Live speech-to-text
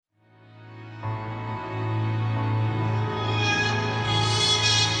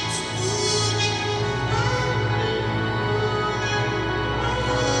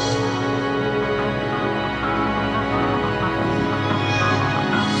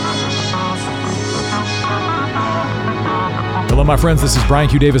Hello, my friends. This is Brian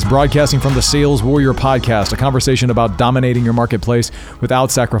Q. Davis broadcasting from the Sales Warrior Podcast, a conversation about dominating your marketplace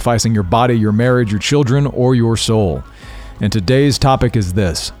without sacrificing your body, your marriage, your children, or your soul. And today's topic is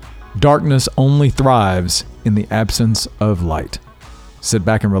this: darkness only thrives in the absence of light. Sit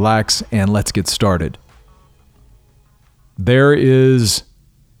back and relax, and let's get started. There is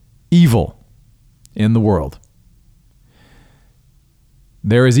evil in the world.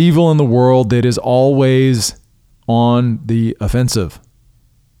 There is evil in the world that is always on the offensive.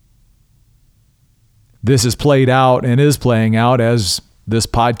 This is played out and is playing out as this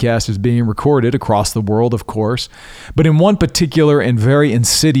podcast is being recorded across the world, of course, but in one particular and very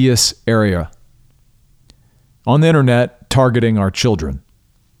insidious area on the internet, targeting our children.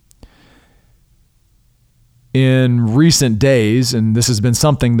 In recent days, and this has been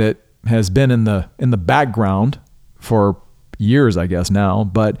something that has been in the background for years, I guess now,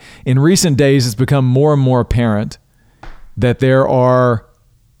 but in recent days, it's become more and more apparent that there are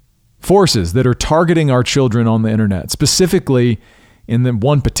forces that are targeting our children on the internet. Specifically, in the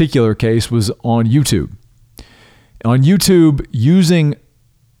one particular case, was on YouTube. On YouTube, using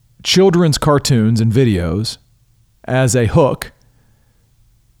children's cartoons and videos as a hook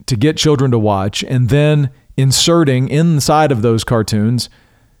to get children to watch, and then inserting inside of those cartoons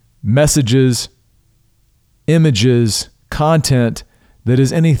messages, images, content that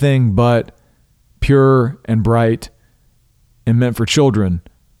is anything but pure and bright and meant for children,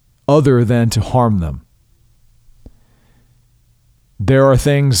 other than to harm them. There are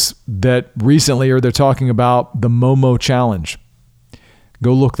things that recently they're talking about the Momo Challenge.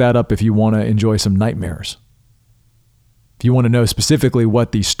 Go look that up if you want to enjoy some nightmares. If you want to know specifically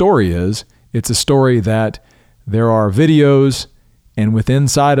what the story is, it's a story that there are videos, and within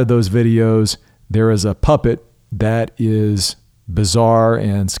inside of those videos, there is a puppet that is bizarre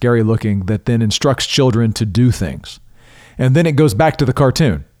and scary looking that then instructs children to do things. And then it goes back to the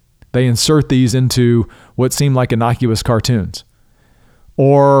cartoon. They insert these into what seem like innocuous cartoons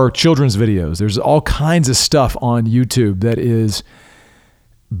or children's videos. There's all kinds of stuff on YouTube that is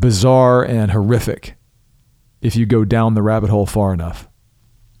bizarre and horrific if you go down the rabbit hole far enough.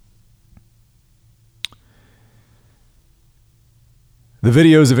 The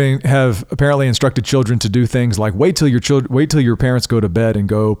videos have apparently instructed children to do things like wait till your parents go to bed and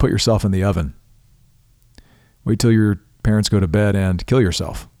go put yourself in the oven. Wait till your parents go to bed and kill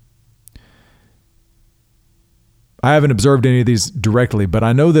yourself. I haven't observed any of these directly, but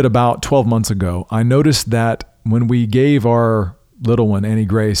I know that about 12 months ago, I noticed that when we gave our little one, Annie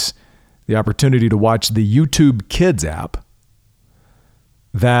Grace, the opportunity to watch the YouTube Kids app,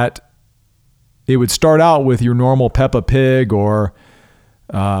 that it would start out with your normal Peppa Pig or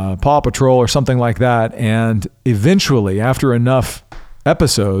Paw Patrol or something like that. And eventually, after enough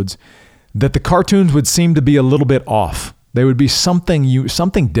episodes, that the cartoons would seem to be a little bit off. They would be something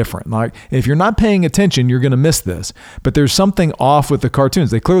different. Like if you're not paying attention, you're going to miss this. But there's something off with the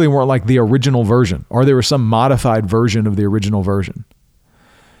cartoons. They clearly weren't like the original version, or they were some modified version of the original version.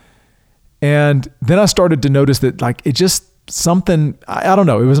 And then I started to notice that like it just something, I don't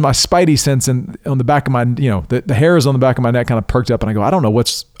know, it was my spidey sense and on the back of my, the hairs on the back of my neck kind of perked up, and I go, I don't know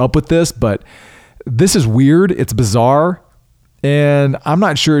what's up with this, but this is weird. It's bizarre. And I'm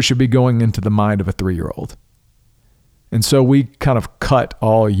not sure it should be going into the mind of a 3-year-old. And so we kind of cut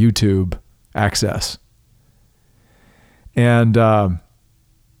all YouTube access. And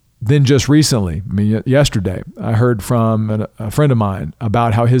then just recently, yesterday, I heard from a friend of mine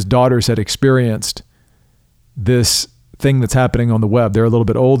about how his daughters had experienced this thing that's happening on the web. They're a little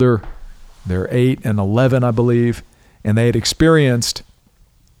bit older. They're 8 and 11, I believe. And they had experienced,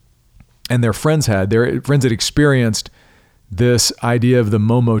 and their friends had experienced this idea of the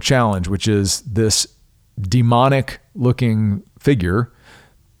Momo Challenge, which is this demonic looking figure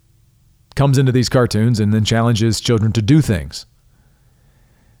comes into these cartoons and then challenges children to do things.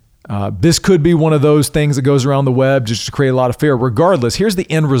 This could be one of those things that goes around the web just to create a lot of fear. Regardless, here's the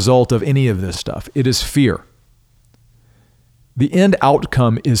end result of any of this stuff. It is fear. The end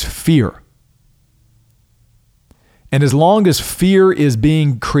outcome is fear. And as long as fear is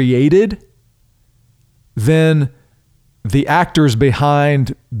being created, then the actors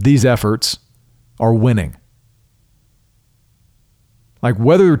behind these efforts are winning. Like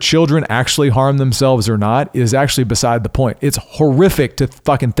whether children actually harm themselves or not is actually beside the point. It's horrific to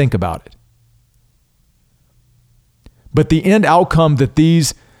fucking think about it. But the end outcome that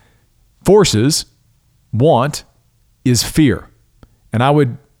these forces want is fear. And I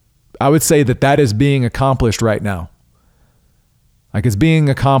would say that is being accomplished right now. Like it's being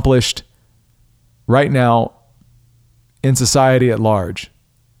accomplished right now in society at large.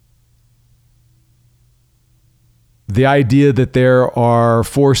 The idea that there are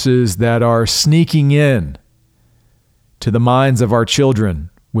forces that are sneaking in to the minds of our children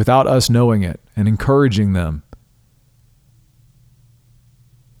without us knowing it and encouraging them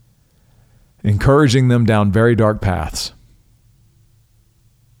down very dark paths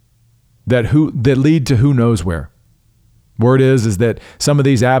that lead to who knows where. Word is that some of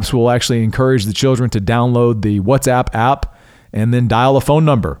these apps will actually encourage the children to download the WhatsApp app and then dial a phone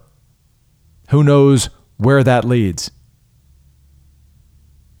number. Who knows where that leads?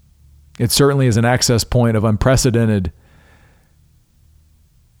 It certainly is an access point of unprecedented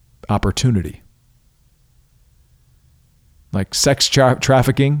opportunity. Like sex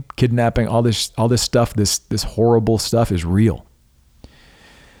trafficking, kidnapping, all this stuff, this horrible stuff is real.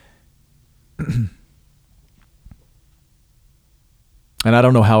 And I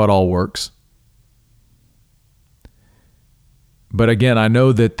don't know how it all works. But again, I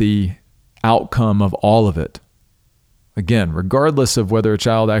know that the outcome of all of it, again, regardless of whether a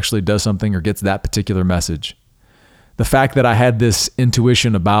child actually does something or gets that particular message, the fact that I had this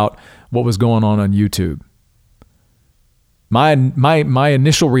intuition about what was going on YouTube, my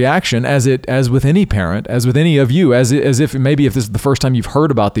initial reaction, as with any parent, as with any of you, as if maybe if this is the first time you've heard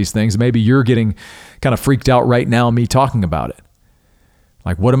about these things, maybe you're getting kind of freaked out right now, me talking about it.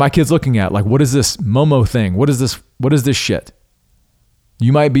 Like, what are my kids looking at? Like, what is this Momo thing? What is this shit?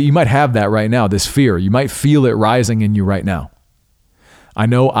 You might have that right now, this fear. You might feel it rising in you right now. I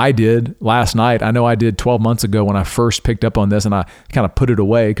know I did last night. I know I did 12 months ago when I first picked up on this, and I kind of put it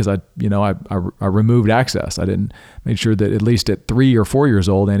away because I removed access. I didn't make sure that at least at 3 or 4 years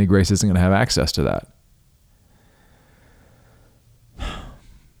old, Annie Grace isn't going to have access to that.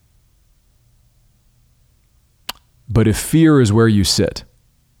 But if fear is where you sit,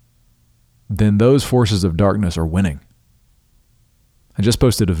 then those forces of darkness are winning. I just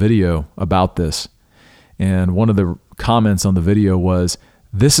posted a video about this, and one of the comments on the video was,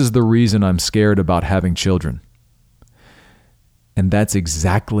 "This is the reason I'm scared about having children." And that's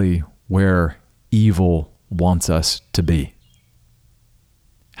exactly where evil wants us to be.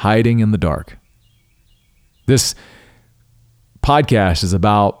 Hiding in the dark. This podcast is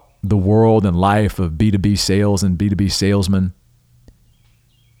about the world and life of B2B sales and B2B salesmen.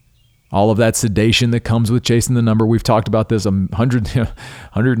 All of that sedation that comes with chasing the number. We've talked about this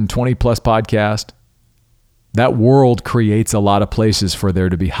 120 plus podcast. That world creates a lot of places for there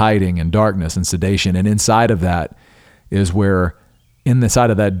to be hiding and darkness and sedation. And inside of that is where, in the side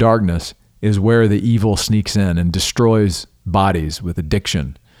of that darkness, is where the evil sneaks in and destroys bodies with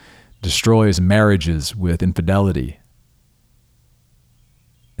addiction, destroys marriages with infidelity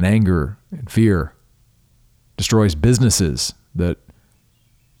and anger and fear, destroys businesses that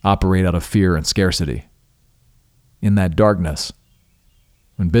operate out of fear and scarcity. In that darkness,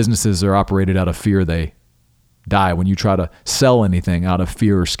 when businesses are operated out of fear, they die. When you try to sell anything out of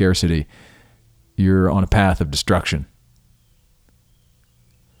fear or scarcity, you're on a path of destruction.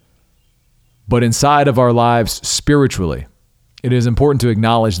 But inside of our lives spiritually, it is important to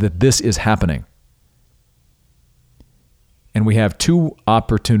acknowledge that this is happening. And we have two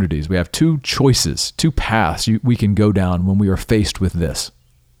opportunities. We have two choices, two paths we can go down when we are faced with this.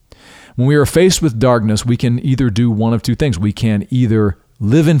 When we are faced with darkness, we can either do one of two things. We can either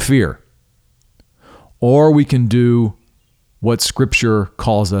live in fear, or we can do what Scripture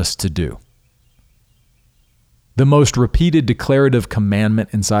calls us to do. The most repeated declarative commandment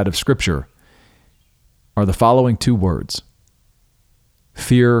inside of Scripture are the following two words: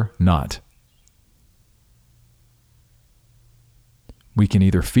 fear not. We can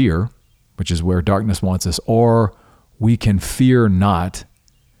either fear, which is where darkness wants us, or we can fear not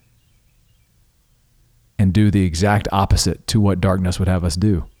and do the exact opposite to what darkness would have us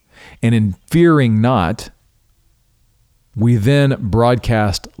do. And in fearing not, we then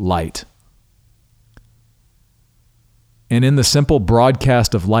broadcast light. And in the simple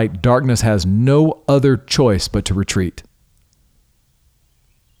broadcast of light, darkness has no other choice but to retreat.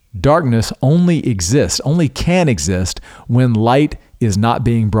 Darkness only can exist when light is not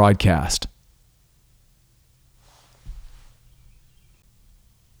being broadcast.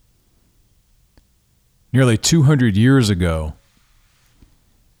 Nearly 200 years ago,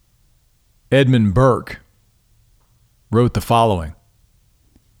 Edmund Burke wrote the following: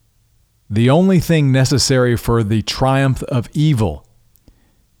 "The only thing necessary for the triumph of evil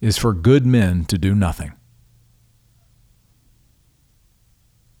is for good men to do nothing."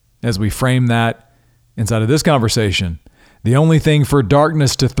 As we frame that inside of this conversation, the only thing for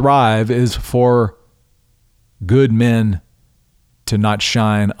darkness to thrive is for good men to not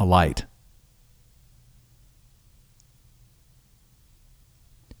shine a light.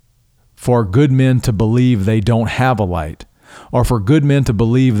 for good men to believe they don't have a light, or for good men to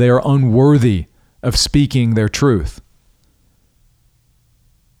believe they are unworthy of speaking their truth.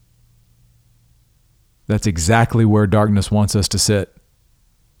 That's exactly where darkness wants us to sit.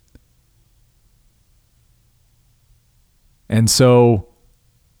 And so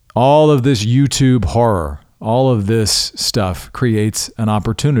all of this YouTube horror, all of this stuff creates an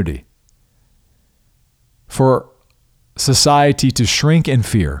opportunity for society to shrink in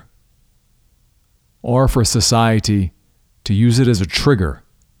fear, or for society to use it as a trigger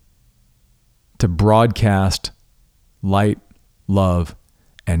to broadcast light, love,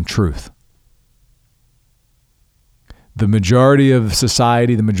 and truth. The majority of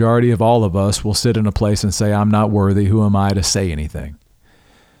society, the majority of all of us will sit in a place and say, I'm not worthy. Who am I to say anything?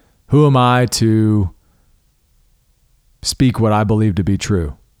 Who am I to speak what I believe to be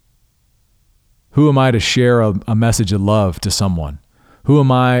true? Who am I to share a message of love to someone? Who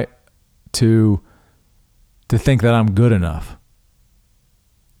am I to think that I'm good enough?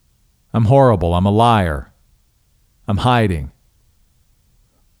 I'm horrible. I'm a liar. I'm hiding.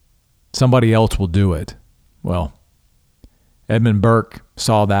 Somebody else will do it. Well, Edmund Burke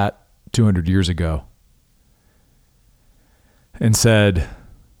saw that 200 years ago and said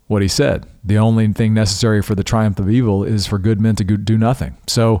what he said. The only thing necessary for the triumph of evil is for good men to do nothing.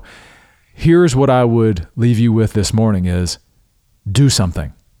 So here's what I would leave you with this morning is do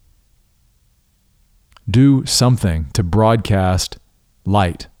something. Do something to broadcast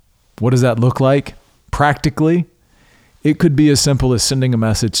light. What does that look like? Practically, it could be as simple as sending a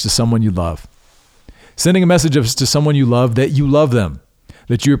message to someone you love. Sending a message to someone you love that you love them,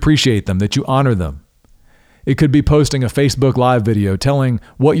 that you appreciate them, that you honor them. It could be posting a Facebook Live video telling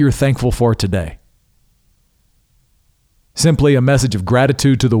what you're thankful for today. Simply a message of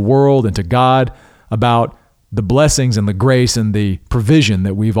gratitude to the world and to God about the blessings and the grace and the provision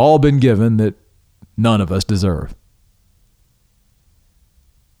that we've all been given that none of us deserve.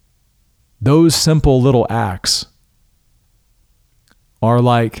 Those simple little acts are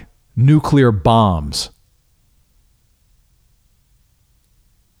like nuclear bombs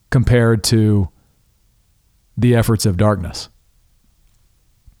compared to the efforts of darkness.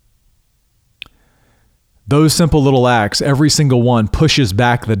 Those simple little acts, every single one, pushes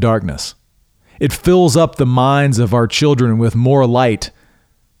back the darkness. It fills up the minds of our children with more light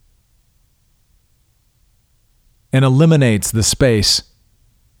and eliminates the space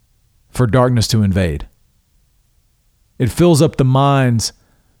for darkness to invade. It fills up the minds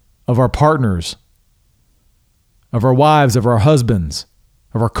of our partners, of our wives, of our husbands,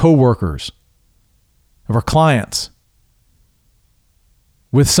 of our coworkers, of our clients,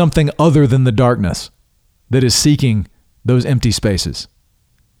 with something other than the darkness that is seeking those empty spaces.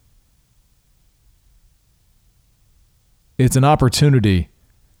 It's an opportunity.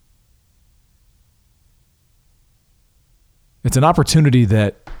 It's an opportunity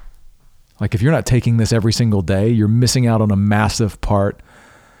that, like, if you're not taking this every single day, you're missing out on a massive part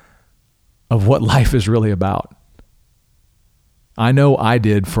of what life is really about. I know I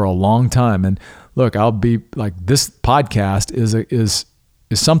did for a long time. And look, I'll be like, this podcast is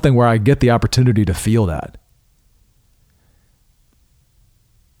something where I get the opportunity to feel that.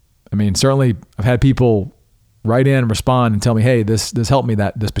 I mean, certainly I've had people write in and respond and tell me, hey, this helped me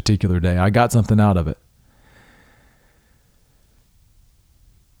this particular day. I got something out of it.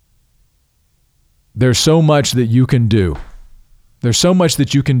 There's so much that you can do. There's so much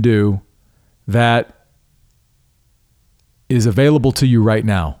that you can do that is available to you right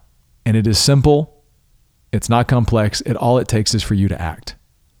now. And it is simple. It's not complex. All it takes is for you to act.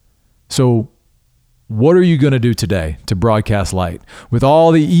 So what are you going to do today to broadcast light? With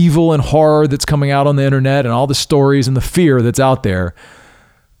all the evil and horror that's coming out on the internet and all the stories and the fear that's out there,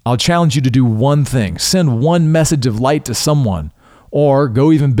 I'll challenge you to do one thing. Send one message of light to someone, or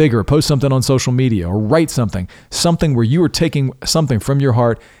go even bigger, post something on social media, or write something where you are taking something from your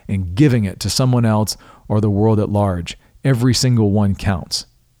heart and giving it to someone else or the world at large. Every single one counts.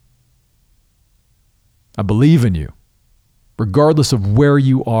 I believe in you, regardless of where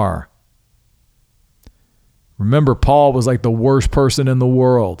you are. Remember, Paul was like the worst person in the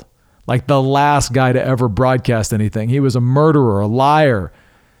world, like the last guy to ever broadcast anything. He was a murderer, a liar.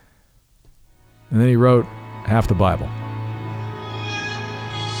 And then he wrote half the Bible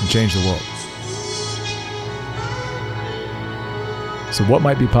and changed the world. So what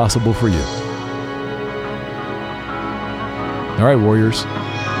might be possible for you? All right, warriors,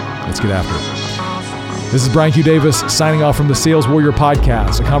 let's get after it. This is Brian Q. Davis signing off from the Sales Warrior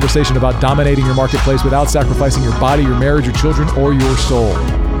Podcast, a conversation about dominating your marketplace without sacrificing your body, your marriage, your children, or your soul.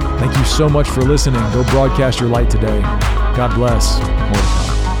 Thank you so much for listening. Go broadcast your light today. God bless.